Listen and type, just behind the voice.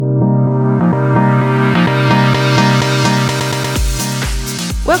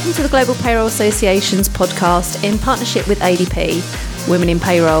Welcome to the Global Payroll Association's podcast in partnership with ADP, Women in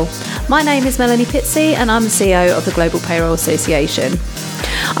Payroll. My name is Melanie Pitsey and I'm the CEO of the Global Payroll Association.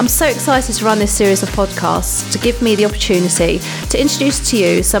 I'm so excited to run this series of podcasts to give me the opportunity to introduce to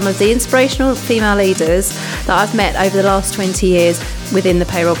you some of the inspirational female leaders that I've met over the last 20 years within the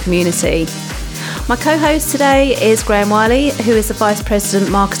payroll community. My co-host today is Graham Wiley, who is the Vice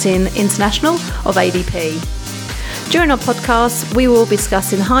President Marketing International of ADP. During our podcast, we will be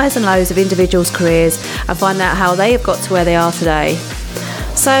discussing the highs and lows of individuals' careers and find out how they have got to where they are today.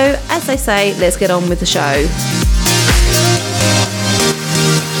 So, as they say, let's get on with the show.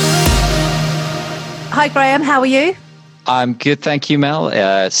 Hi Graham, how are you? I'm good, thank you,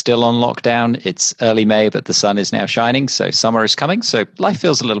 Mel. Still on lockdown. It's early May, but the sun is now shining, so summer is coming, so life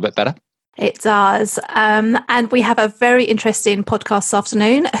feels a little bit better. It does. And we have a very interesting podcast this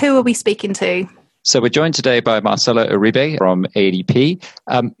afternoon. Who are we speaking to? So we're joined today by Marcela Uribe from ADP.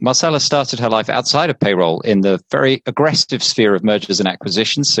 Marcela started her life outside of payroll in the very aggressive sphere of mergers and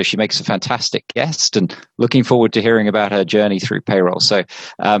acquisitions. So she makes a fantastic guest and looking forward to hearing about her journey through payroll. So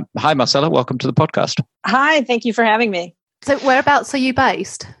hi, Marcela. Welcome to the podcast. Hi. Thank you for having me. So whereabouts are you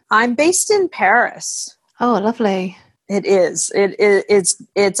based? I'm based in Paris. Oh, lovely. It is.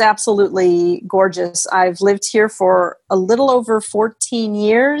 It's absolutely gorgeous. I've lived here for a little over 14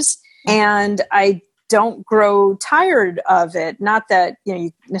 years. And I don't grow tired of it. Not that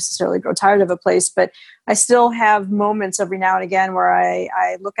you necessarily grow tired of a place, but I still have moments every now and again where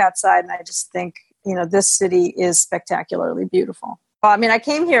I look outside and I just think, this city is spectacularly beautiful. Well, I mean, I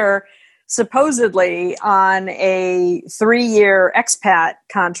came here supposedly on a 3-year expat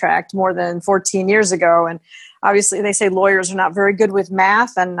contract more than 14 years ago. And obviously they say lawyers are not very good with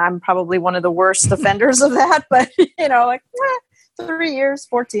math, and I'm probably one of the worst offenders of that. But, 3 years,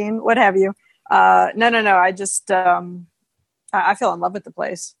 14, what have you. No. I just, I fell in love with the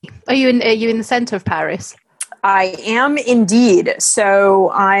place. Are you in the center of Paris? I am indeed.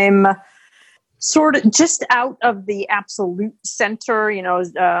 So I'm sort of just out of the absolute center,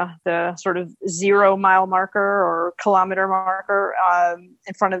 the sort of 0 mile marker or kilometer marker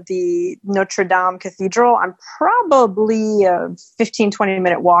in front of the Notre Dame Cathedral. I'm probably a 20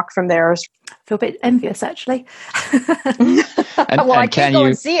 minute walk from there. I feel a bit envious, actually. I can't go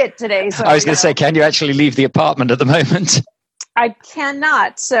and see it today. So I was going to say, can you actually leave the apartment at the moment? I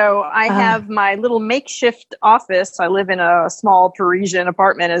cannot. So I have my little makeshift office. I live in a small Parisian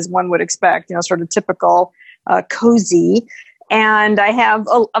apartment, as one would expect, sort of typical cozy. And I have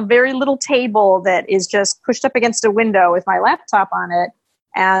a very little table that is just pushed up against a window with my laptop on it.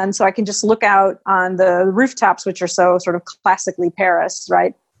 And so I can just look out on the rooftops, which are so sort of classically Paris,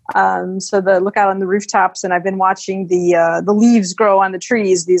 right? So the look out on the rooftops, and I've been watching the leaves grow on the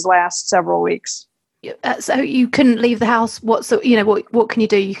trees these last several weeks. So you couldn't leave the house. What can you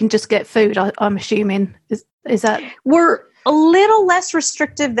do? You can just get food. I'm assuming is that we're a little less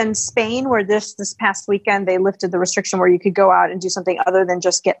restrictive than Spain, where this past weekend they lifted the restriction where you could go out and do something other than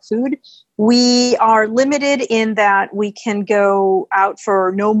just get food. We are limited in that we can go out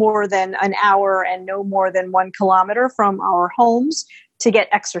for no more than an hour and no more than 1 kilometer from our homes to get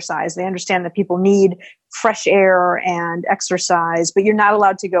exercise. They understand that people need fresh air and exercise, but you're not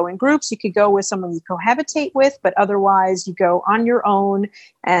allowed to go in groups. You could go with someone you cohabitate with, but otherwise you go on your own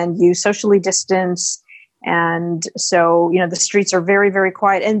and you socially distance. And so, the streets are very, very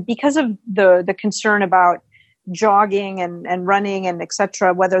quiet. And because of the concern about jogging and running and et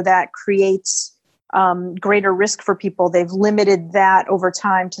cetera, whether that creates greater risk for people, they've limited that over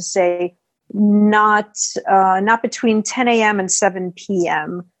time to say, not between 10 a.m. and 7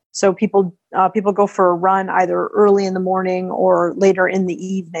 p.m. So people go for a run either early in the morning or later in the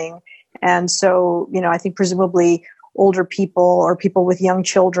evening. And so, I think presumably older people or people with young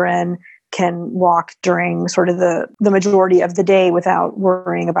children can walk during sort of the majority of the day without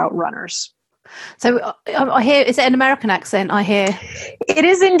worrying about runners. So I hear, is it an American accent? I hear it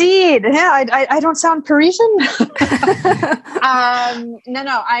is indeed. Yeah, I don't sound Parisian.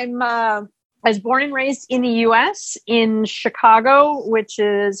 No. I was born and raised in the U.S. in Chicago, which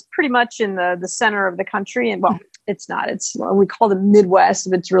is pretty much in the center of the country. And well, it's not. We call the Midwest,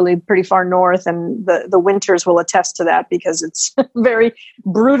 but it's really pretty far north. And the winters will attest to that because it's very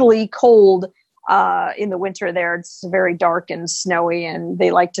brutally cold in the winter there. It's very dark and snowy, and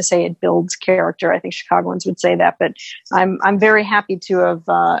they like to say it builds character. I think Chicagoans would say that, but I'm very happy to have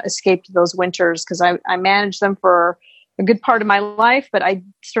escaped those winters because I managed them for a good part of my life, but I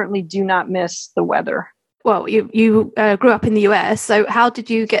certainly do not miss the weather. Well, you grew up in the US, so how did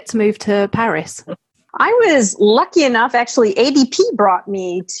you get to move to Paris? I was lucky enough, actually, ADP brought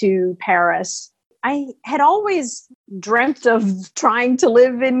me to Paris. I had always dreamt of trying to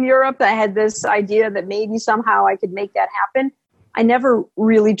live in Europe. I had this idea that maybe somehow I could make that happen. I never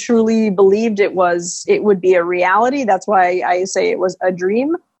really truly believed it would be a reality. That's why I say it was a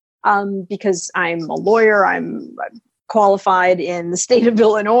dream, because I'm a lawyer. I'm qualified in the state of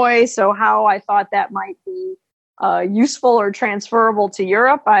Illinois. So how I thought that might be useful or transferable to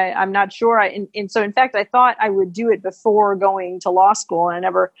Europe, I'm not sure. And so, in fact, I thought I would do it before going to law school, and it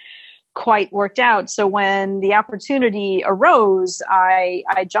never quite worked out. So when the opportunity arose, I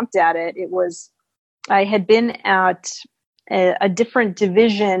jumped at it. I had been at a different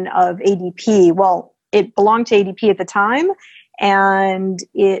division of ADP. Well, it belonged to ADP at the time, and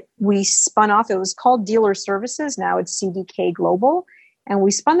we spun off. It was called Dealer Services. Now it's CDK Global. And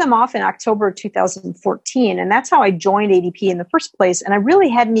we spun them off in October of 2014. And that's how I joined ADP in the first place. And I really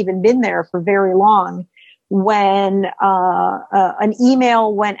hadn't even been there for very long when an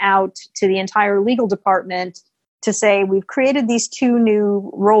email went out to the entire legal department to say, we've created these 2 new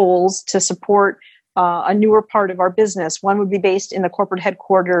roles to support a newer part of our business. One would be based in the corporate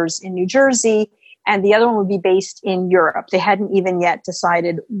headquarters in New Jersey, and the other one would be based in Europe. They hadn't even yet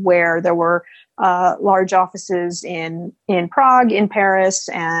decided where. There were large offices in Prague, in Paris,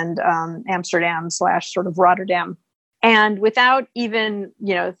 and Amsterdam / sort of Rotterdam. And without even,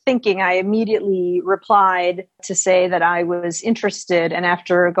 thinking, I immediately replied to say that I was interested. And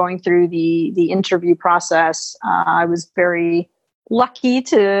after going through the interview process, I was very happy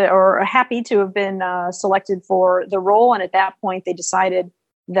to have been selected for the role. And at that point, they decided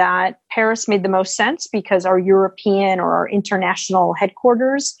that Paris made the most sense because our European or our international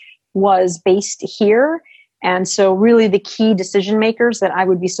headquarters was based here. And so really the key decision makers that I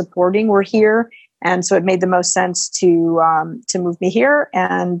would be supporting were here. And so it made the most sense to move me here.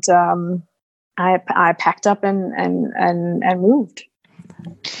 And I packed up and moved.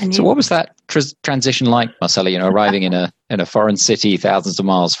 So what was that transition like, Marcella, arriving in a foreign city, thousands of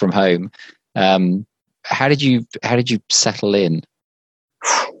miles from home? How did you settle in?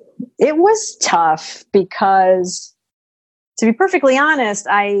 It was tough because, to be perfectly honest,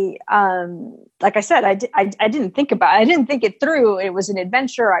 like I said, I didn't think it through. It was an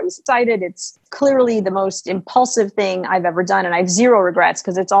adventure. I was excited. It's clearly the most impulsive thing I've ever done. And I have zero regrets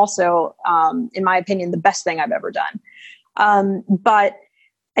because it's also, in my opinion, the best thing I've ever done. But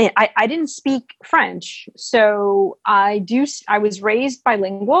I didn't speak French. So I was raised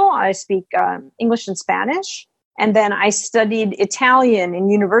bilingual. I speak English and Spanish. And then I studied Italian in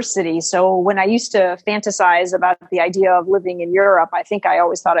university. So when I used to fantasize about the idea of living in Europe, I think I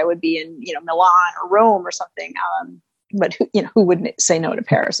always thought I would be in, Milan or Rome or something. But who wouldn't say no to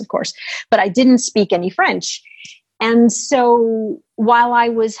Paris, of course? But I didn't speak any French. And so while I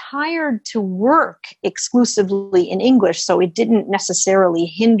was hired to work exclusively in English, so it didn't necessarily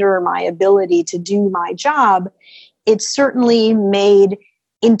hinder my ability to do my job, it certainly made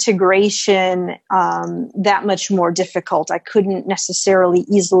integration that much more difficult. I couldn't necessarily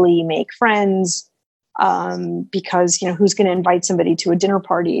easily make friends because, who's going to invite somebody to a dinner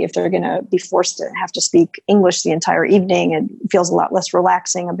party if they're going to be forced to have to speak English the entire evening? It feels a lot less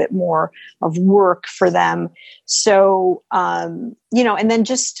relaxing, a bit more of work for them. So, and then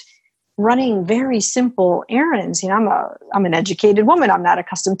just running very simple errands. I'm an educated woman. I'm not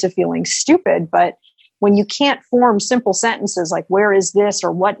accustomed to feeling stupid, but when you can't form simple sentences like where is this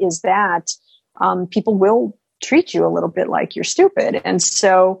or what is that, people will treat you a little bit like you're stupid. And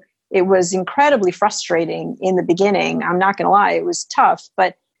so it was incredibly frustrating in the beginning. I'm not going to lie, it was tough.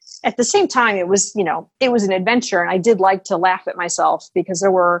 But at the same time, it was an adventure. And I did like to laugh at myself because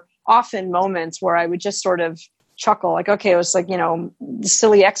there were often moments where I would just sort of chuckle, like, okay, it was like, the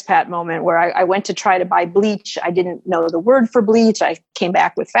silly expat moment where I went to try to buy bleach. I didn't know the word for bleach. I came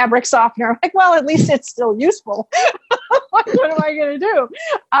back with fabric softener. I'm like, well, at least it's still useful. What am I going to do?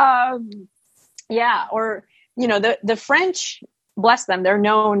 Or, the French, bless them, they're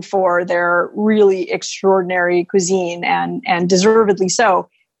known for their really extraordinary cuisine and deservedly so.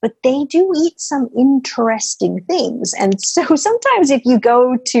 But they do eat some interesting things. And so sometimes if you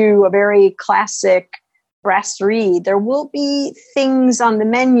go to a very classic brasserie, there will be things on the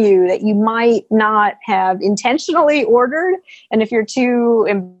menu that you might not have intentionally ordered. And if you're too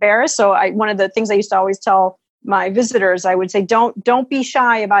embarrassed, one of the things I used to always tell my visitors, I would say, don't be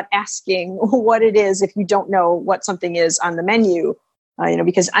shy about asking what it is if you don't know what something is on the menu.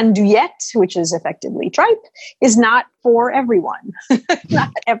 Because andouillette, which is effectively tripe, is not for everyone.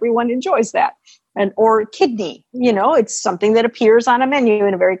 Not everyone enjoys that. Or kidney, it's something that appears on a menu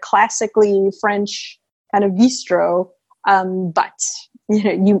in a very classically French kind of bistro, but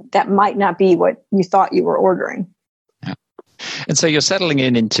that might not be what you thought you were ordering. Yeah. And so you're settling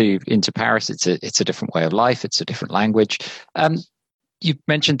into Paris. It's a different way of life. It's a different language. You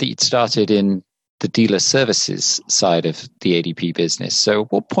mentioned that you'd started in the dealer services side of the ADP business. So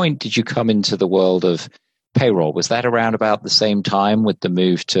at what point did you come into the world of payroll? Was that around about the same time with the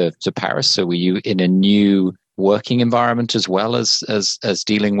move to Paris? So were you in a new working environment as well as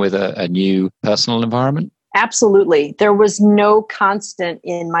dealing with a new personal environment? Absolutely. There was no constant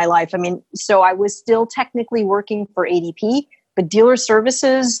in my life. I mean, so I was still technically working for ADP, but dealer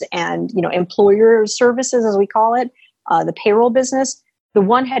services and, employer services, as we call it, the payroll business, the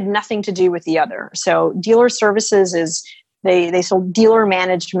one had nothing to do with the other. So dealer services is they sold dealer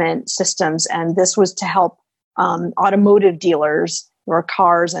management systems, and this was to help automotive dealers or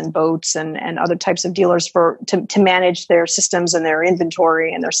cars and boats and other types of dealers to manage their systems and their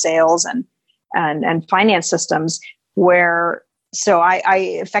inventory and their sales and finance systems. So I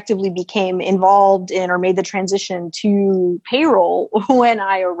effectively became involved in or made the transition to payroll when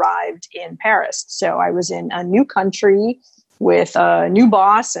I arrived in Paris. So I was in a new country with a new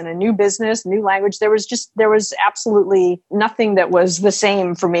boss and a new business, new language. There was absolutely nothing that was the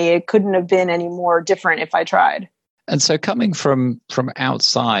same for me. It couldn't have been any more different if I tried. And so coming from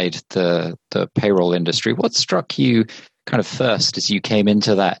outside the payroll industry, what struck you kind of first as you came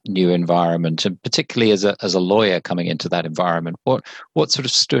into that new environment, and particularly as a lawyer coming into that environment? What sort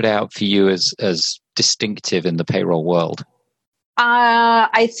of stood out for you as distinctive in the payroll world? I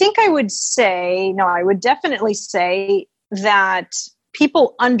would definitely say that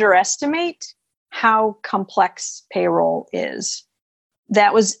people underestimate how complex payroll is.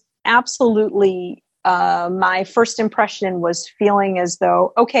 That was absolutely my first impression, was feeling as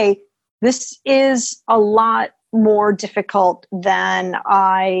though, okay, this is a lot more difficult than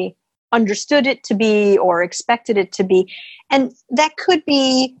I understood it to be or expected it to be. And that could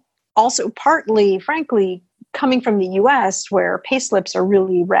be also partly, frankly, coming from the US, where payslips are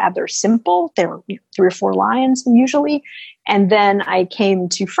really rather simple. They're 3 or 4 lines usually. And then I came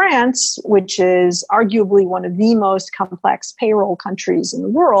to France, which is arguably one of the most complex payroll countries in the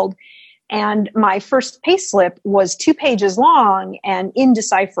world. And my first payslip was 2 pages long and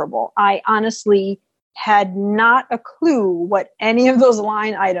indecipherable. I honestly had not a clue what any of those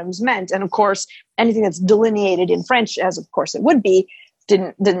line items meant. And of course, anything that's delineated in French, as of course it would be,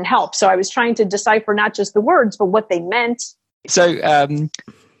 didn't help. So I was trying to decipher not just the words, but what they meant. So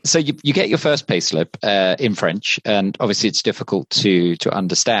you get your first payslip in French, and obviously it's difficult to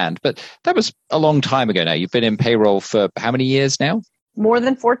understand. But that was a long time ago now. You've been in payroll for how many years now? More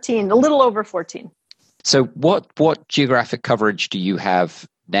than 14, a little over 14. So what geographic coverage do you have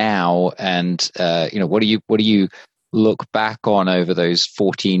now? And what do you look back on over those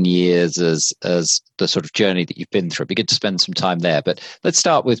 14 years as the sort of journey that you've been through? It'd be good to spend some time there. But let's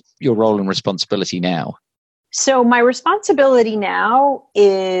start with your role and responsibility now. So my responsibility now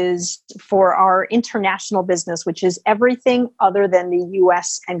is for our international business, which is everything other than the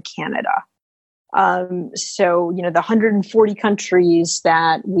US and Canada. So the 140 countries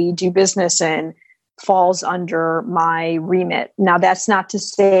that we do business in falls under my remit. Now, that's not to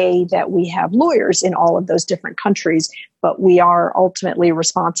say that we have lawyers in all of those different countries, but we are ultimately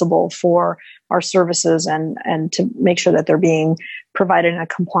responsible for our services and to make sure that they're being provided in a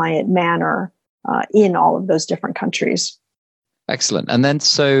compliant manner in all of those different countries. Excellent. And then,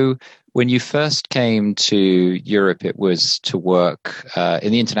 so when you first came to Europe, it was to work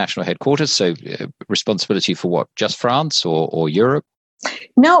in the international headquarters. So responsibility for what? Just France or Europe?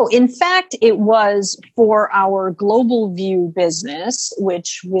 No, in fact, it was for our Global View business,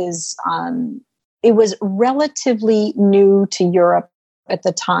 which was it was relatively new to Europe at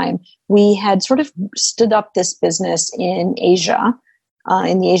the time. We had sort of stood up this business in Asia,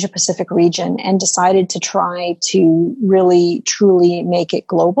 in the Asia Pacific region, and decided to try to really, truly make it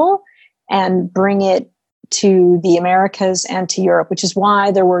global and bring it to the Americas and to Europe, which is why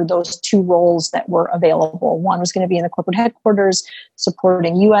there were those 2 roles that were available. One was going to be in the corporate headquarters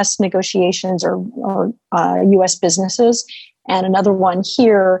supporting U.S. negotiations or U.S. businesses, and another one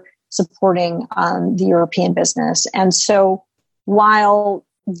here supporting the European business. And so while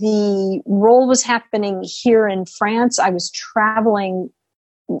the role was happening here in France, I was traveling.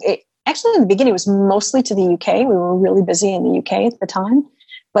 Actually, in the beginning, it was mostly to the UK. We were really busy in the UK at the time,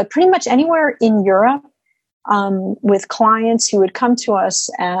 but pretty much anywhere in Europe, with clients who would come to us.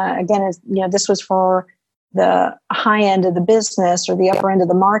 Again, this was for the high end of the business or the upper end of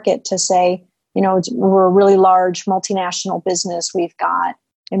the market, to say, we're a really large multinational business. We've got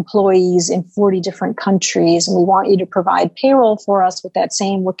employees in 40 different countries, and we want you to provide payroll for us with that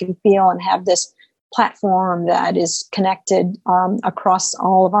same look and feel and have this platform that is connected across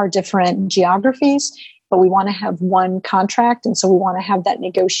all of our different geographies. but we want to have one contract. And so we want to have that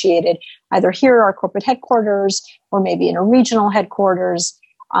negotiated either here at our corporate headquarters or maybe in a regional headquarters.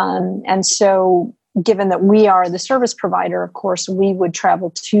 And so given that we are the service provider, of course, we would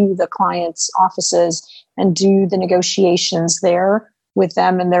travel to the client's offices and do the negotiations there with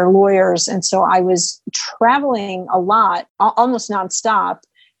them and their lawyers. And so I was traveling a lot, almost nonstop,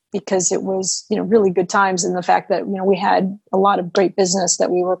 because it was, really good times in the fact that, we had a lot of great business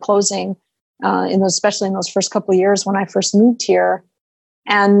that we were closing especially in those first couple of years when I first moved here.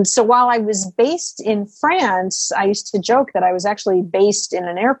 And so while I was based in France, I used to joke that I was actually based in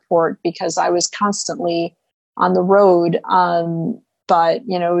an airport because I was constantly on the road. But,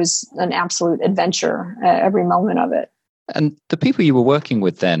 it was an absolute adventure every moment of it. And the people you were working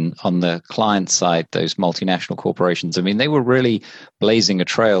with then on the client side, those multinational corporations, I mean, they were really blazing a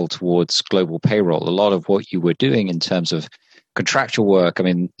trail towards global payroll. A lot of what you were doing in terms of contractual work, I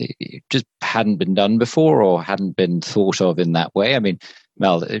mean, it just hadn't been done before or hadn't been thought of in that way. I mean,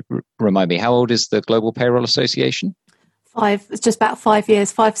 Mel, remind me, how old is the Global Payroll Association? It's just about 5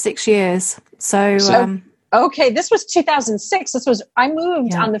 years, 6 years. So okay, this was 2006. I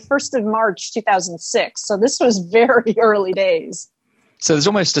moved on the 1st of March, 2006. So this was very early days. So there's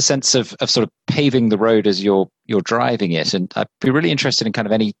almost a sense of sort of paving the road as you're driving it. And I'd be really interested in kind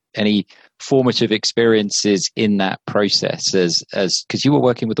of any formative experiences in that process as because you were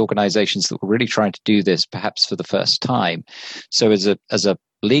working with organizations that were really trying to do this perhaps for the first time. So as a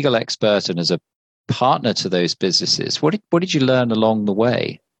legal expert and as a partner to those businesses, what did you learn along the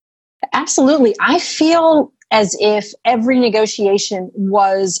way? Absolutely. I feel as if every negotiation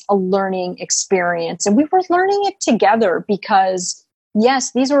was a learning experience, and we were learning it together because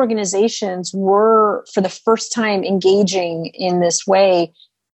yes, these organizations were for the first time engaging in this way,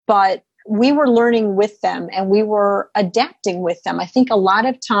 but we were learning with them and we were adapting with them. I think a lot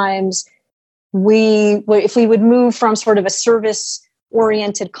of times if we would move from sort of a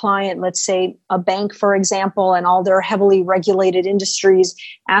service-oriented client, let's say a bank, for example, and all their heavily regulated industries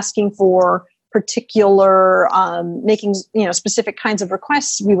asking for particular, making, specific kinds of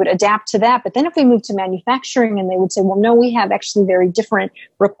requests, we would adapt to that. But then if we move to manufacturing and they would say, well, no, we have actually very different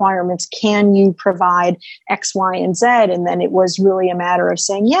requirements. Can you provide X, Y, and Z? And then it was really a matter of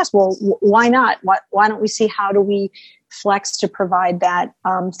saying, yes, well, why not? Why don't we see how do we flex to provide that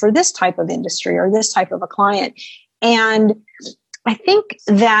for this type of industry or this type of a client? And I think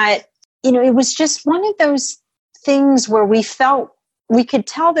that, it was just one of those things where we could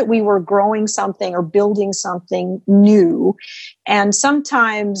tell that we were growing something or building something new. And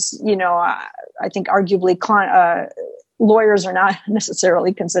sometimes, I think arguably lawyers are not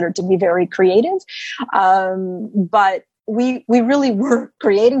necessarily considered to be very creative. But we really were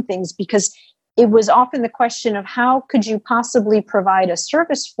creating things because it was often the question of how could you possibly provide a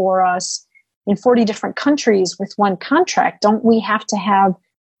service for us in 40 different countries with one contract? Don't we have to have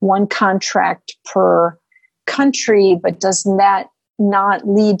one contract per country? But doesn't that not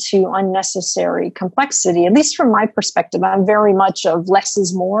lead to unnecessary complexity? At least from my perspective, I'm very much of less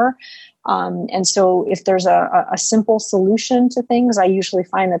is more. And so if there's a simple solution to things, I usually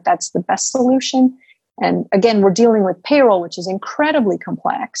find that that's the best solution. And again, we're dealing with payroll, which is incredibly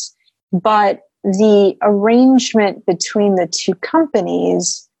complex, but the arrangement between the two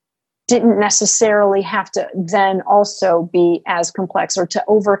companies didn't necessarily have to then also be as complex or to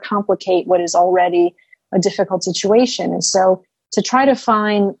overcomplicate what is already a difficult situation. And so to try to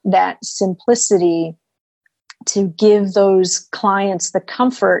find that simplicity to give those clients the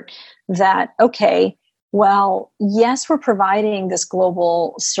comfort that, okay, well, yes, we're providing this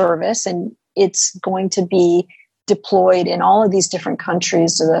global service and it's going to be deployed in all of these different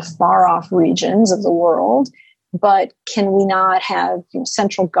countries to the far off regions of the world, but can we not have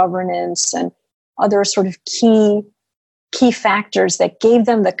central governance and other sort of key factors that gave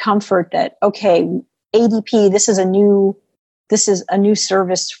them the comfort that, okay, ADP, this is a new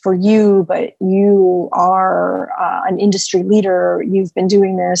service for you, but you are an industry leader. You've been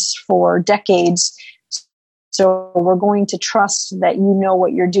doing this for decades. So we're going to trust that you know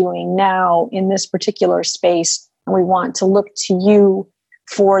what you're doing now in this particular space. And we want to look to you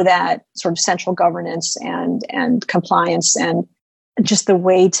for that sort of central governance and compliance and just the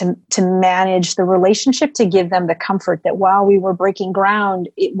way to manage the relationship, to give them the comfort that while we were breaking ground,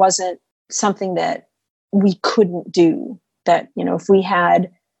 it wasn't something that we couldn't do. That, if we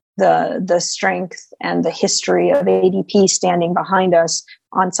had the strength and the history of ADP standing behind us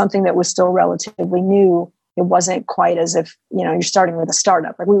on something that was still relatively new, it wasn't quite as if, you're starting with a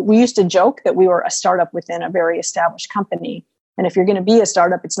startup. Like we used to joke that we were a startup within a very established company. And if you're going to be a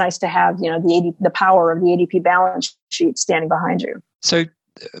startup, it's nice to have, the power of the ADP balance sheet standing behind you. So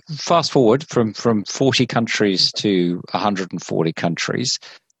fast forward from 40 countries to 140 countries.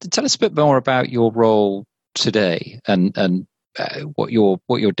 Tell us a bit more about your role today and what your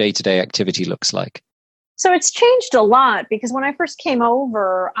day-to-day activity looks like. So it's changed a lot because when I first came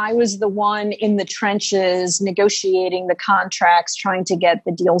over, I was the one in the trenches negotiating the contracts, trying to get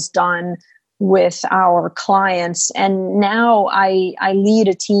the deals done with our clients. And now I lead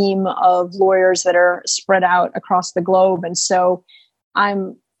a team of lawyers that are spread out across the globe. And so I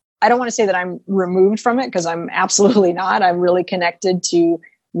don't want to say that I'm removed from it, because I'm absolutely not. I'm really connected to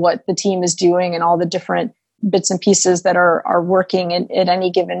what the team is doing and all the different bits and pieces that are working at any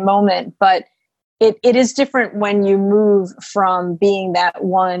given moment. But it is different when you move from being that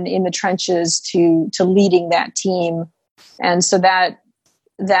one in the trenches to leading that team. And so that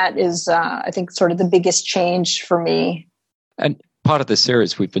is, I think, sort of the biggest change for me. And part of the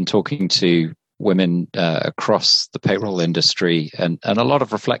series, we've been talking to women across the payroll industry and a lot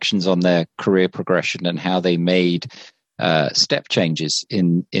of reflections on their career progression and how they made step changes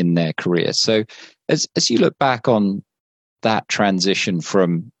in their career. So as you look back on that transition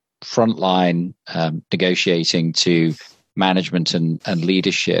from frontline negotiating to management and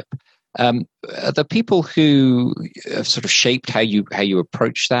leadership, are the people who have sort of shaped how you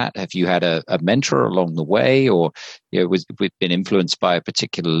approach that? Have you had a mentor along the way, or we've been influenced by a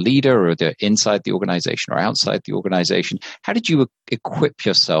particular leader, or they're inside the organization or outside the organization? How did you equip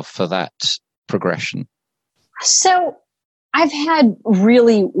yourself for that progression? So I've had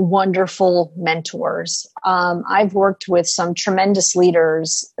really wonderful mentors. I've worked with some tremendous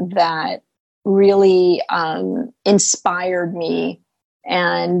leaders that really inspired me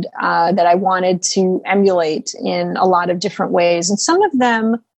and that I wanted to emulate in a lot of different ways. And some of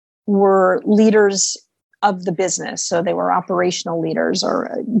them were leaders of the business. So they were operational leaders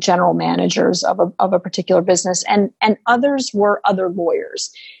or general managers of a particular business. And others were other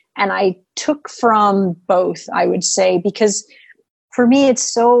lawyers. And I took from both, I would say, because for me, it's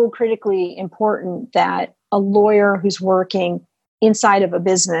so critically important that a lawyer who's working inside of a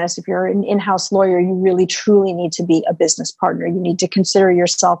business, if you're an in-house lawyer, you really truly need to be a business partner. You need to consider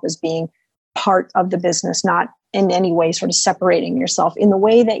yourself as being part of the business, not in any way sort of separating yourself in the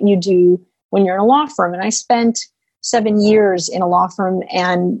way that you do when you're in a law firm. And I spent 7 years in a law firm,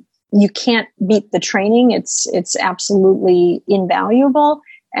 and you can't beat the training. It's absolutely invaluable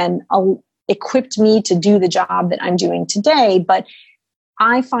and equipped me to do the job that I'm doing today. But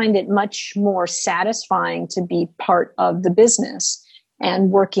I find it much more satisfying to be part of the business and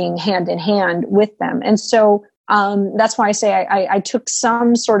working hand in hand with them. And so that's why I say I took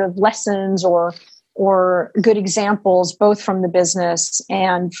some sort of lessons or good examples, both from the business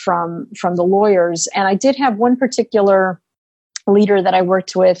and from the lawyers. And I did have one particular leader that I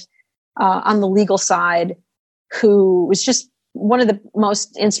worked with on the legal side who was just one of the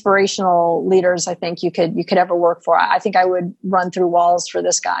most inspirational leaders I think you could ever work for. I think I would run through walls for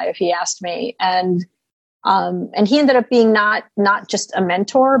this guy if he asked me. And he ended up being not just a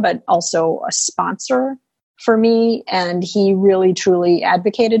mentor, but also a sponsor for me. And he really, truly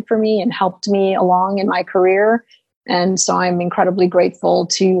advocated for me and helped me along in my career. And so I'm incredibly grateful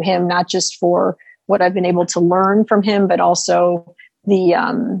to him, not just for what I've been able to learn from him, but also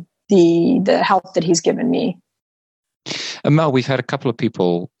the help that he's given me. And Mel, we've had a couple of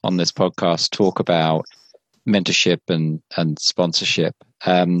people on this podcast talk about mentorship and sponsorship.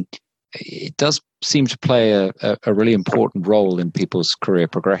 It does seem to play a really important role in people's career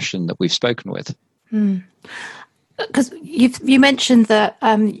progression that we've spoken with. Because you mentioned that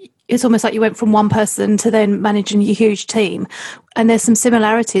it's almost like you went from one person to then managing a huge team. And there's some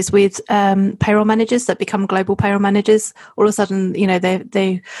similarities with payroll managers that become global payroll managers. All of a sudden,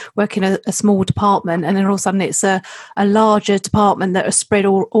 they work in a small department, and then all of a sudden it's a larger department that are spread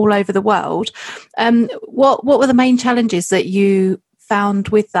all over the world. What were the main challenges that you found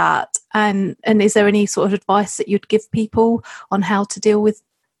with that? And is there any sort of advice that you'd give people on how to deal with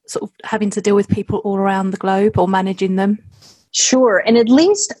sort of having to deal with people all around the globe or managing them? Sure. And at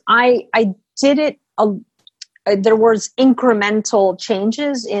least I did it. There was incremental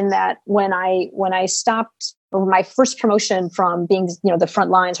changes in that when I stopped, or my first promotion from being, the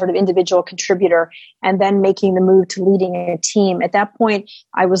frontline sort of individual contributor and then making the move to leading a team. At that point,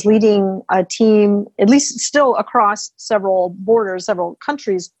 I was leading a team, at least still across several borders, several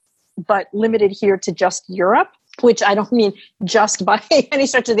countries, but limited here to just Europe, which I don't mean just by any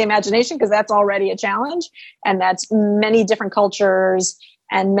stretch of the imagination, because that's already a challenge. And that's many different cultures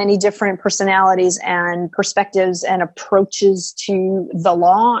and many different personalities and perspectives and approaches to the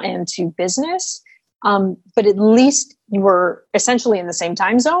law and to business. But at least we're essentially in the same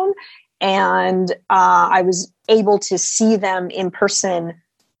time zone. And I was able to see them in person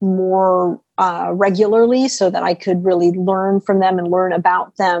more regularly so that I could really learn from them and learn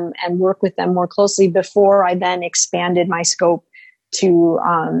about them and work with them more closely before I then expanded my scope to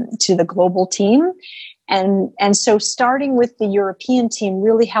the global team. And so starting with the European team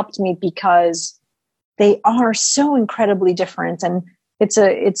really helped me because they are so incredibly different. And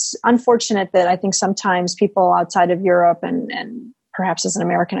it's unfortunate that I think sometimes people outside of Europe and perhaps as an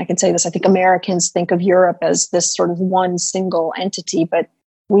American, I can say this, I think Americans think of Europe as this sort of one single entity, but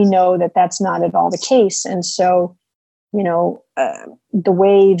we know that that's not at all the case. And so, the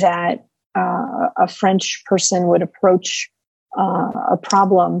way that a French person would approach a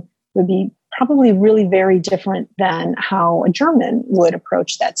problem would be probably really very different than how a German would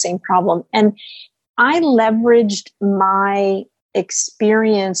approach that same problem. And I leveraged my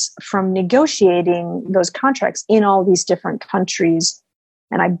experience from negotiating those contracts in all these different countries.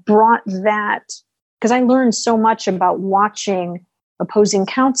 And I brought that because I learned so much about watching opposing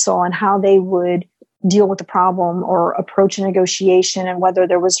counsel and how they would deal with the problem or approach a negotiation, and whether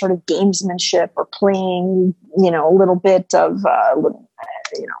there was sort of gamesmanship or playing, a little bit of,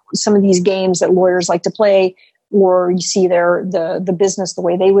 some of these games that lawyers like to play, or you see the business, the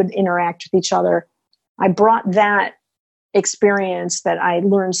way they would interact with each other. I brought that experience that I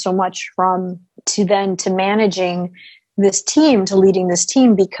learned so much from to managing this team, to leading this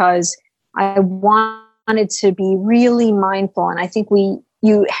team, because I wanted to be really mindful. And I think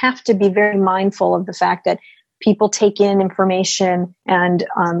you have to be very mindful of the fact that people take in information and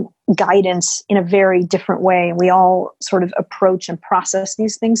guidance in a very different way. We all sort of approach and process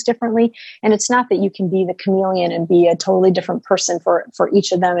these things differently. And it's not that you can be the chameleon and be a totally different person for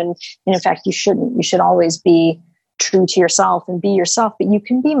each of them. And in fact, you shouldn't. You should always be true to yourself and be yourself. But you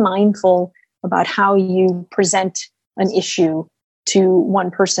can be mindful about how you present an issue to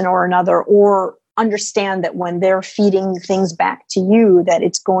one person or another, or understand that when they're feeding things back to you, that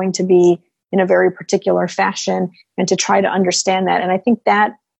it's going to be in a very particular fashion, and to try to understand that. And I think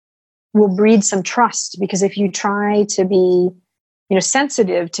that will breed some trust, because if you try to be,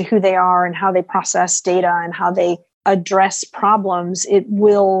 sensitive to who they are and how they process data and how they address problems, it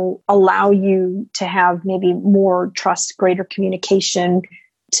will allow you to have maybe more trust, greater communication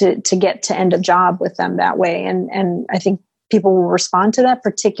to get to end a job with them that way. And I think people will respond to that,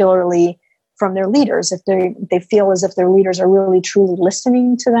 particularly from their leaders. If they feel as if their leaders are really truly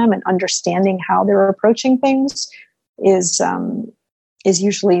listening to them and understanding how they're approaching things, is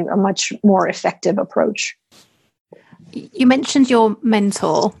usually a much more effective approach. You mentioned your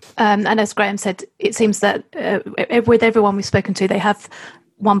mentor, and as Graham said, it seems that with everyone we've spoken to, they have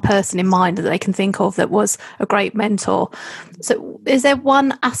one person in mind that they can think of that was a great mentor. So is there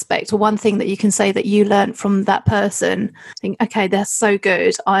one aspect or one thing that you can say that you learned from that person? Think, okay, they're so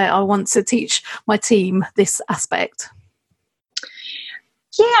good. I want to teach my team this aspect.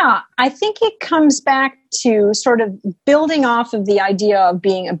 Yeah, I think it comes back to sort of building off of the idea of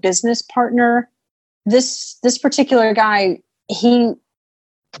being a business partner. This particular guy, he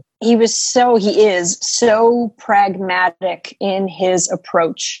is so pragmatic in his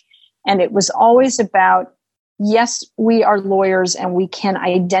approach. And it was always about, yes, we are lawyers and we can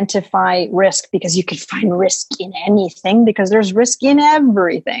identify risk, because you can find risk in anything, because there's risk in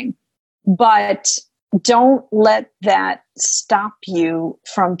everything. But don't let that stop you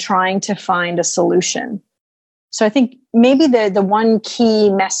from trying to find a solution. So I think maybe the one key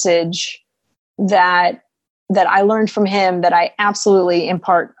message that I learned from him that I absolutely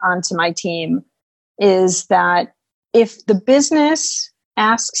impart onto my team is that if the business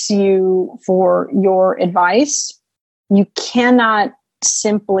asks you for your advice, you cannot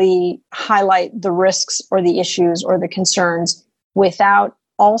simply highlight the risks or the issues or the concerns without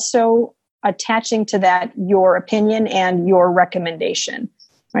also attaching to that your opinion and your recommendation.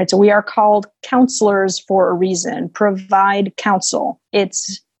 Right? So we are called counselors for a reason. Provide counsel.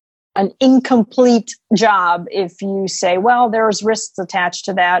 It's an incomplete job if you say, well, there's risks attached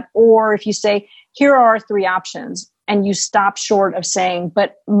to that. Or if you say, here are 3 options, and you stop short of saying,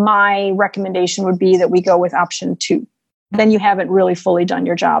 but my recommendation would be that we go with option 2. Then you haven't really fully done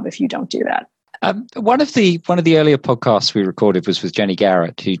your job if you don't do that. One of the earlier podcasts we recorded was with Jenny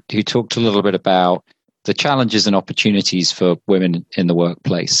Garrett, who talked a little bit about the challenges and opportunities for women in the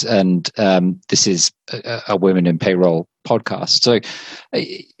workplace. And this is a Women in Payroll podcast. So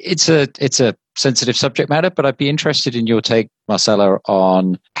it's a sensitive subject matter, but I'd be interested in your take, Marcella,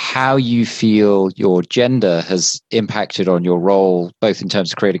 on how you feel your gender has impacted on your role, both in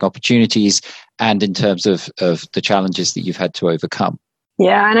terms of creating opportunities and in terms of the challenges that you've had to overcome.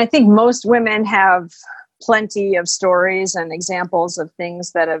 Yeah, and I think most women have plenty of stories and examples of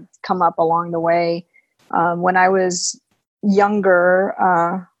things that have come up along the way. When I was younger,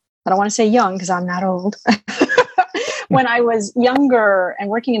 I don't want to say young because I'm not old. When I was younger and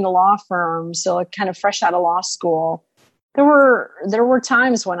working in the law firm, so kind of fresh out of law school, there were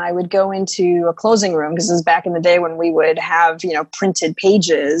times when I would go into a closing room, because this is back in the day when we would have, printed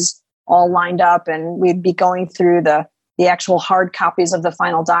pages all lined up, and we'd be going through the actual hard copies of the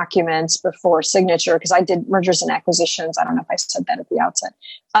final documents before signature, because I did mergers and acquisitions. I don't know if I said that at the outset.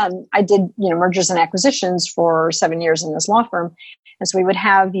 I did, mergers and acquisitions for 7 years in this law firm. And so we would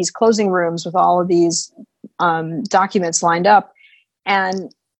have these closing rooms with all of these documents lined up.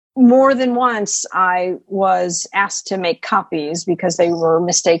 And more than once, I was asked to make copies because they were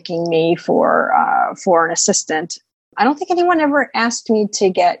mistaking me for an assistant. I don't think anyone ever asked me to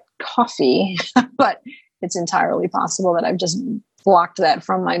get coffee, but it's entirely possible that I've just blocked that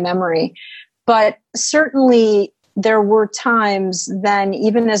from my memory. But certainly there were times then,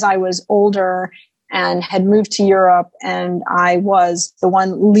 even as I was older and had moved to Europe and I was the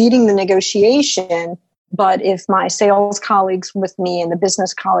one leading the negotiation, but if my sales colleagues with me and the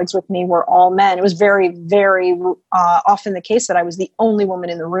business colleagues with me were all men, it was very, very often the case that I was the only woman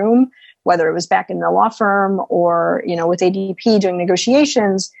in the room, whether it was back in the law firm or, with ADP doing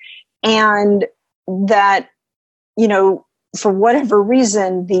negotiations. And that, for whatever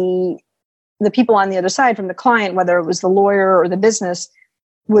reason, the people on the other side from the client, whether it was the lawyer or the business,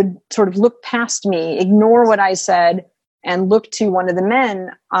 would sort of look past me, ignore what I said, and look to one of the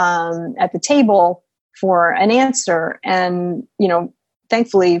men at the table for an answer. And,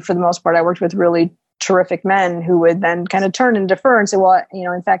 thankfully, for the most part, I worked with really terrific men who would then kind of turn and defer and say, well,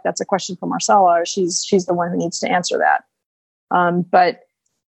 in fact, that's a question for Marcella. She's the one who needs to answer that. But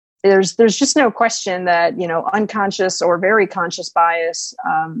there's just no question that, unconscious or very conscious bias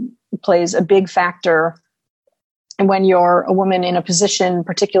plays a big factor. And when you're a woman in a position,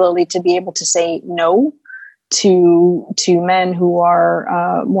 particularly to be able to say no to men who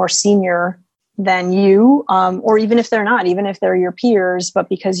are more senior than you, or even if they're not, even if they're your peers, but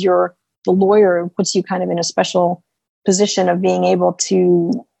because you're the lawyer, it puts you kind of in a special position of being able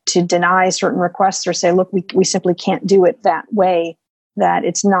to deny certain requests or say, look, we simply can't do it that way, that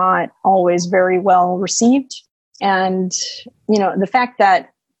it's not always very well received. And, the fact that,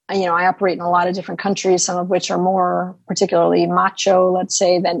 I operate in a lot of different countries, some of which are more particularly macho, let's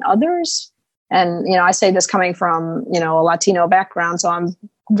say, than others. And, I say this coming from, a Latino background, so I'm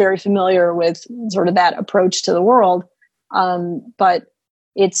very familiar with sort of that approach to the world. But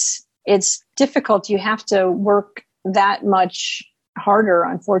it's difficult. You have to work that much harder,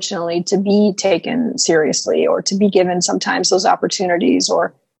 unfortunately, to be taken seriously or to be given sometimes those opportunities,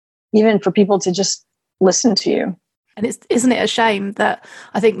 or even for people to just listen to you. And isn't it a shame that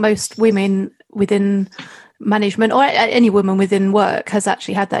I think most women within management, or any woman within work, has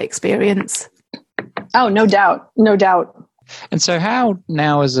actually had that experience? Oh, no doubt. No doubt. And so how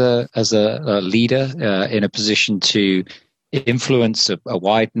now as a leader in a position to influence a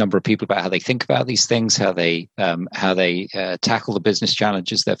wide number of people about how they think about these things, how they tackle the business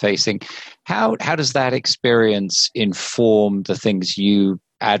challenges they're facing, how does that experience inform the things you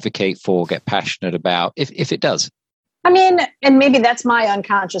advocate for, get passionate about, if it does? I mean, and maybe that's my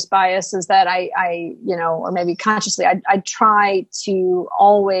unconscious bias, is that I or maybe consciously, I try to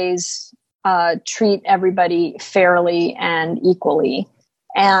always treat everybody fairly and equally,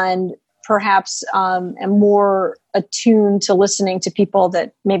 and perhaps am more attuned to listening to people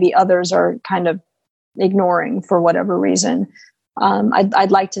that maybe others are kind of ignoring for whatever reason. I'd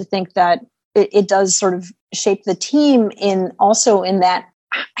like to think that it does sort of shape the team in that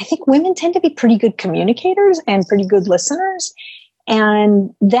I think women tend to be pretty good communicators and pretty good listeners.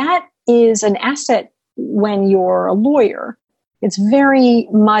 And that is an asset when you're a lawyer. It's very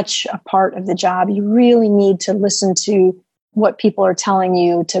much a part of the job. You really need to listen to what people are telling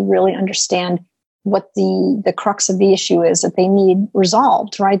you to really understand what the crux of the issue is that they need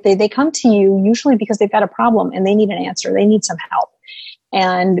resolved, right? They come to you usually because they've got a problem and they need an answer. They need some help.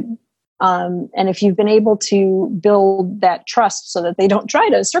 And if you've been able to build that trust so that they don't try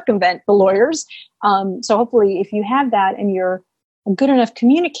to circumvent the lawyers. So hopefully if you have that and you're a good enough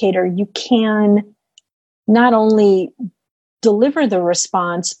communicator, you can not only deliver the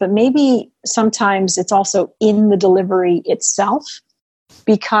response, but maybe sometimes it's also in the delivery itself,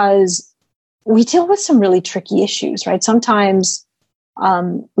 because we deal with some really tricky issues, right? Sometimes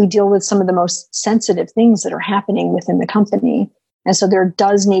we deal with some of the most sensitive things that are happening within the company. And so there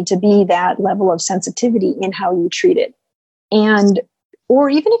does need to be that level of sensitivity in how you treat it. Or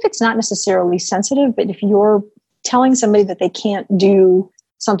even if it's not necessarily sensitive, but if you're telling somebody that they can't do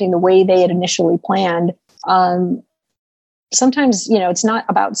something the way they had initially planned, sometimes, it's not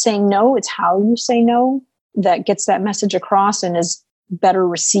about saying no, it's how you say no that gets that message across and is better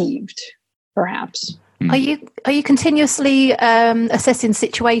received, perhaps. Are you continuously assessing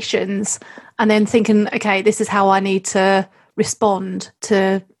situations and then thinking, okay, this is how I need to respond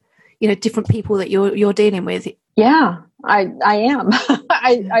to, different people that you're dealing with? Yeah, I am.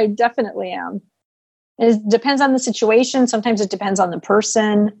 I definitely am. It depends on the situation. Sometimes it depends on the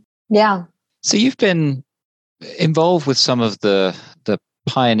person. Yeah. So you've been involved with some of the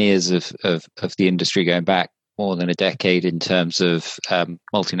pioneers of the industry going back more than a decade in terms of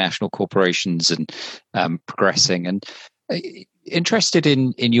multinational corporations and progressing, and interested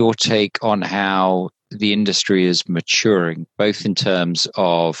in your take on how the industry is maturing, both in terms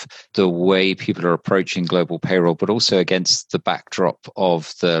of the way people are approaching global payroll, but also against the backdrop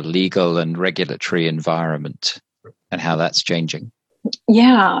of the legal and regulatory environment and how that's changing.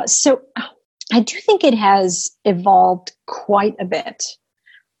 Yeah. So I do think it has evolved quite a bit.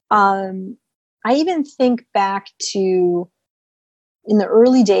 I even think back to in the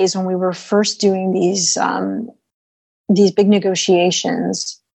early days when we were first doing these big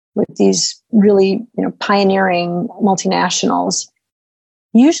negotiations with these really, pioneering multinationals.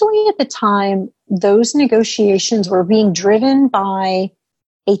 Usually at the time, those negotiations were being driven by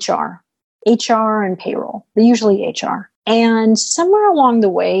HR and payroll. They're usually HR. And somewhere along the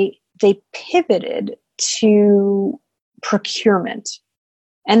way, they pivoted to procurement.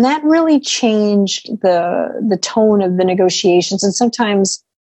 And that really changed the tone of the negotiations and sometimes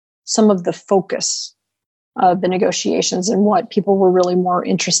some of the focus of the negotiations and what people were really more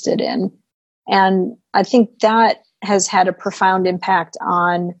interested in. And I think that has had a profound impact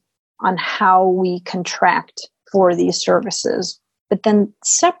on how we contract for these services. But then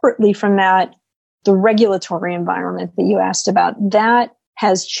separately from that, the regulatory environment that you asked about, that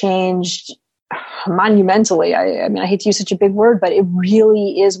has changed monumentally. I mean, I hate to use such a big word, but it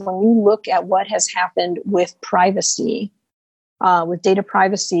really is. When we look at what has happened with privacy, with data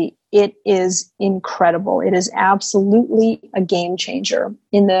privacy, it is incredible. It is absolutely a game changer.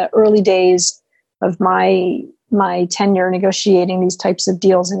 In the early days of my tenure negotiating these types of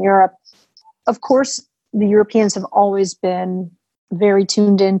deals in Europe, of course, the Europeans have always been very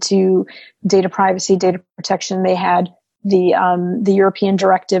tuned into data privacy, data protection. They had the European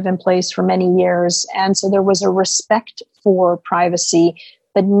directive in place for many years. And so there was a respect for privacy,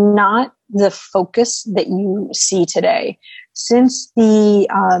 but not the focus that you see today. Since the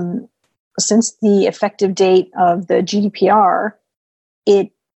effective date of the GDPR,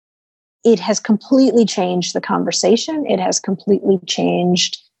 it has completely changed the conversation. It has completely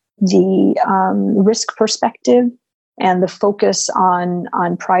changed the risk perspective and the focus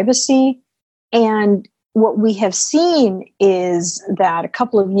on privacy. And what we have seen is that a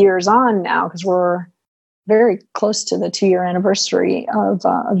couple of years on now, because we're very close to the 2-year anniversary of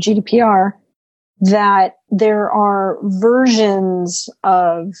GDPR, that there are versions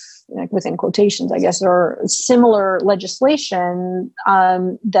of, within quotations, I guess, or similar legislation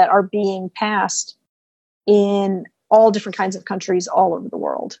that are being passed in all different kinds of countries all over the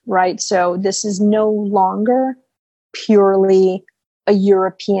world, right? So this is no longer purely a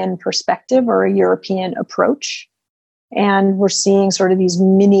European perspective or a European approach. And we're seeing sort of these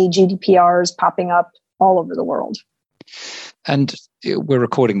mini GDPRs popping up all over the world. And we're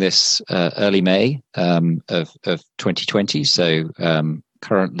recording this early May of 2020. So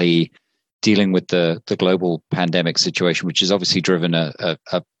currently dealing with the global pandemic situation, which has obviously driven a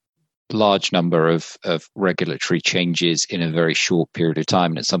large number of regulatory changes in a very short period of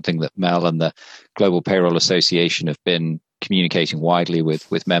time. And it's something that Mel and the Global Payroll Association have been communicating widely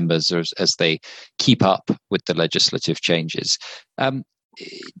with members as they keep up with the legislative changes.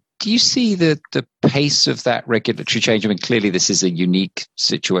 Do you see the pace of that regulatory change? I mean, clearly this is a unique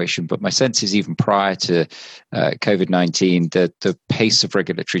situation, but my sense is even prior to COVID-19, that the pace of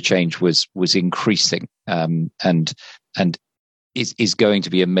regulatory change was increasing, and is going to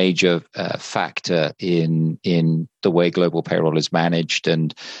be a major factor in the way global payroll is managed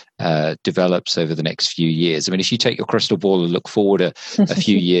and develops over the next few years. I mean, if you take your crystal ball and look forward a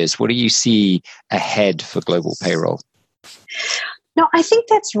few years, what do you see ahead for global payroll? No, I think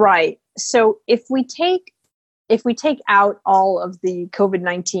that's right. So if we take out all of the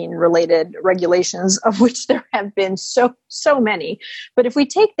COVID-19 related regulations, of which there have been so many, but if we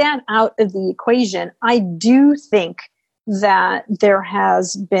take that out of the equation, I do think that there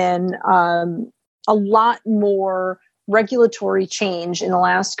has been a lot more regulatory change in the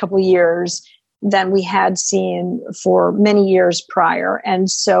last couple of years than we had seen for many years prior.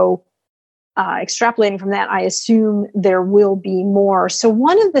 And so extrapolating from that, I assume there will be more. So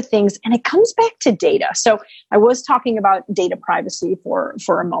one of the things, and it comes back to data. So I was talking about data privacy for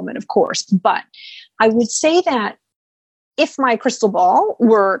a moment, of course, but I would say that if my crystal ball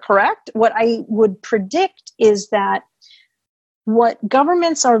were correct, what I would predict is that what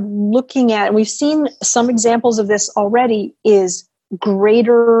governments are looking at, and we've seen some examples of this already, is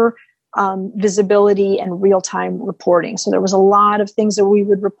greater visibility and real-time reporting. So there was a lot of things that we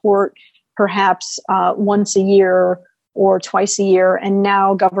would report perhaps once a year or twice a year. And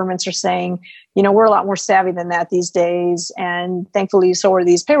now governments are saying, we're a lot more savvy than that these days. And thankfully, so are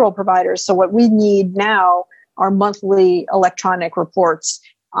these payroll providers. So what we need now are monthly electronic reports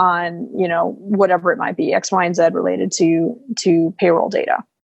on, whatever it might be, X, Y, and Z related to payroll data.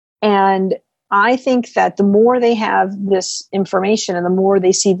 And I think that the more they have this information and the more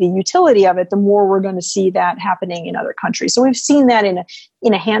they see the utility of it, the more we're going to see that happening in other countries. So we've seen that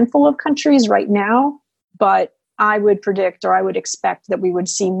in a handful of countries right now, but I would predict, or I would expect, that we would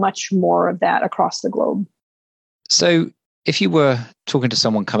see much more of that across the globe. So if you were talking to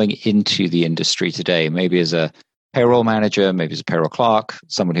someone coming into the industry today, maybe as a payroll manager, maybe as a payroll clerk,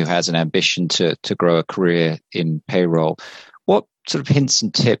 someone who has an ambition to grow a career in payroll, what sort of hints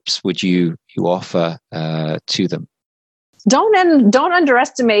and tips would you offer to them? Don't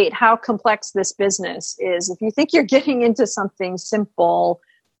underestimate how complex this business is. If you think you're getting into something simple,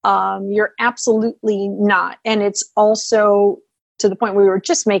 you're absolutely not. And it's also, to the point we were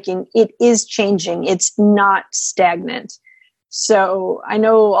just making, it is changing. It's not stagnant. So I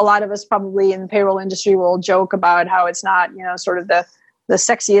know a lot of us probably in the payroll industry will joke about how it's not, sort of the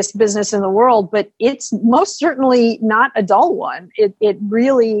sexiest business in the world, but it's most certainly not a dull one. It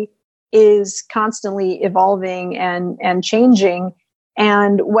really is constantly evolving and changing.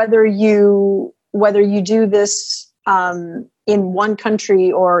 And whether you do this in one country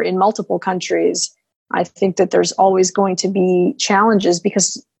or in multiple countries, I think that there's always going to be challenges,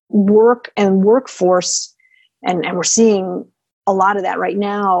 because work and workforce, and we're seeing a lot of that right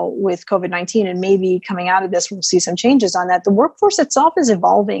now with COVID-19, and maybe coming out of this, we'll see some changes on that. The workforce itself is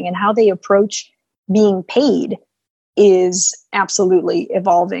evolving, and how they approach being paid is absolutely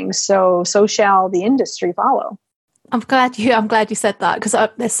evolving. So shall the industry follow. I'm glad you said that, because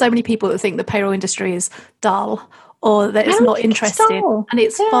there's so many people that think the payroll industry is dull or that it's not interesting, and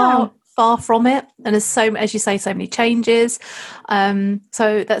it's far from it. And there's as you say, so many changes.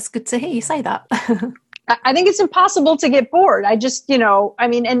 So that's good to hear you say that. I think it's impossible to get bored. I just, and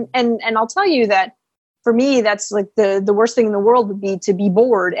I'll tell you that for me, that's like the worst thing in the world would be to be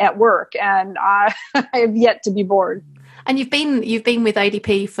bored at work. And I have yet to be bored. And you've been with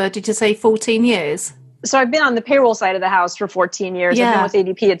ADP for, did you say 14 years? So I've been on the payroll side of the house for 14 years. Yeah. I've been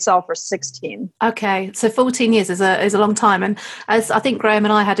with ADP itself for 16. Okay. So 14 years is a long time. And as I think Graham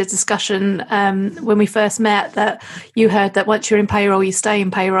and I had a discussion when we first met, that you heard that once you're in payroll, you stay in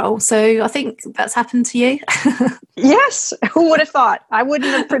payroll. So I think that's happened to you. Yes. Who would have thought? I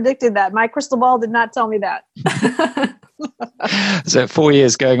wouldn't have predicted that. My crystal ball did not tell me that. So 4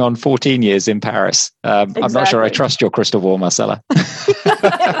 years going on 14 years in Paris. Exactly. I'm not sure I trust your crystal ball, Marcella.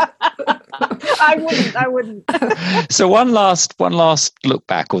 I wouldn't. So one last look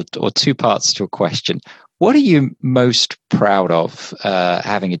back, or two parts to a question. What are you most proud of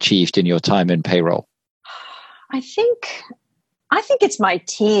having achieved in your time in payroll? I think it's my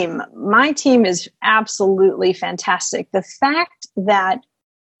team. My team is absolutely fantastic. The fact that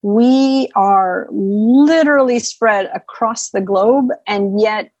we are literally spread across the globe, and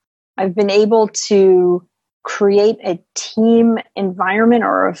yet I've been able to create a team environment,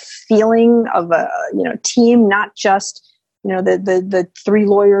 or a feeling of a team, not just the three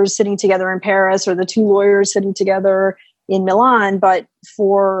lawyers sitting together in Paris or the two lawyers sitting together in Milan, but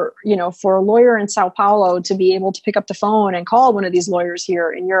for a lawyer in Sao Paulo to be able to pick up the phone and call one of these lawyers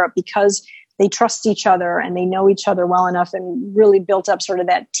here in Europe, because they trust each other and they know each other well enough, and really built up sort of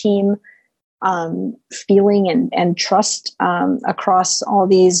that team feeling and trust across all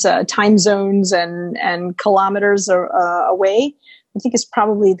these time zones and kilometers away. I think is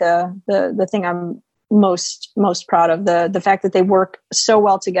probably the thing I'm most proud of, the fact that they work so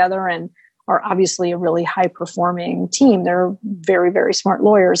well together and are obviously a really high performing team. They're very, very smart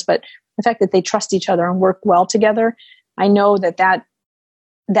lawyers, but the fact that they trust each other and work well together, I know that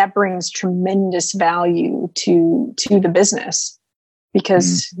brings tremendous value to the business,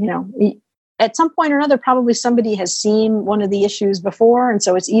 because at some point or another, probably somebody has seen one of the issues before. And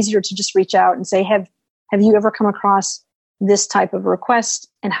so it's easier to just reach out and say, have you ever come across this type of request,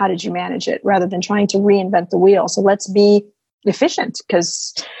 and how did you manage it, rather than trying to reinvent the wheel. So let's be efficient,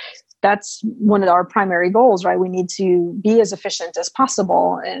 because that's one of our primary goals, right? We need to be as efficient as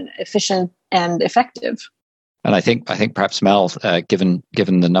possible, and efficient and effective. And I think perhaps Mel, given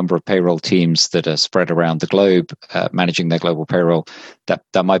the number of payroll teams that are spread around the globe, managing their global payroll,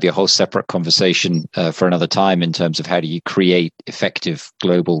 that might be a whole separate conversation for another time in terms of how do you create effective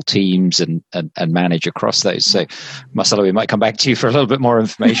global teams and manage across those. So, Marcella, we might come back to you for a little bit more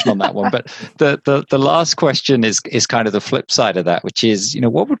information on that one. But the last question is kind of the flip side of that, which is,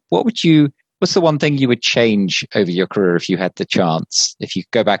 what's the one thing you would change over your career if you had the chance? If you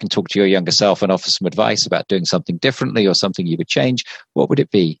go back and talk to your younger self and offer some advice about doing something differently or something you would change, what would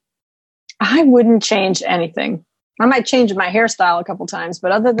it be? I wouldn't change anything. I might change my hairstyle a couple times,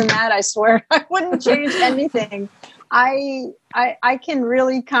 but other than that, I swear I wouldn't change anything. I can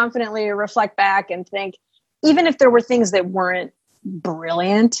really confidently reflect back and think, even if there were things that weren't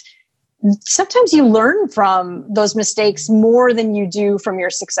brilliant, sometimes you learn from those mistakes more than you do from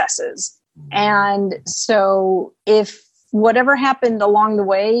your successes. And so if whatever happened along the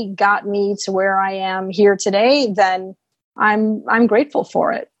way got me to where I am here today, then I'm grateful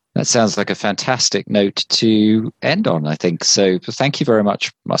for it. That sounds like a fantastic note to end on, I think. So thank you very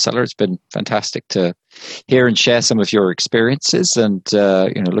much, Marcella. It's been fantastic to hear and share some of your experiences, and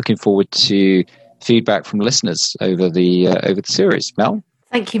looking forward to feedback from listeners over the series. Mel?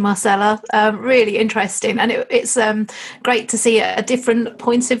 Thank you, Marcella. Really interesting. And it's great to see a different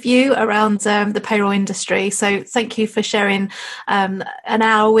point of view around the payroll industry. So thank you for sharing an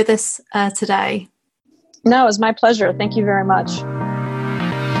hour with us today. No, it was my pleasure. Thank you very much.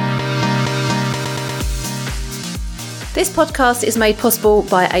 This podcast is made possible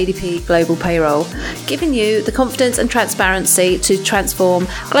by ADP Global Payroll, giving you the confidence and transparency to transform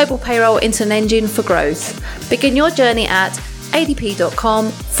global payroll into an engine for growth. Begin your journey at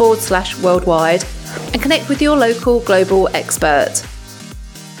adp.com/worldwide and connect with your local global expert.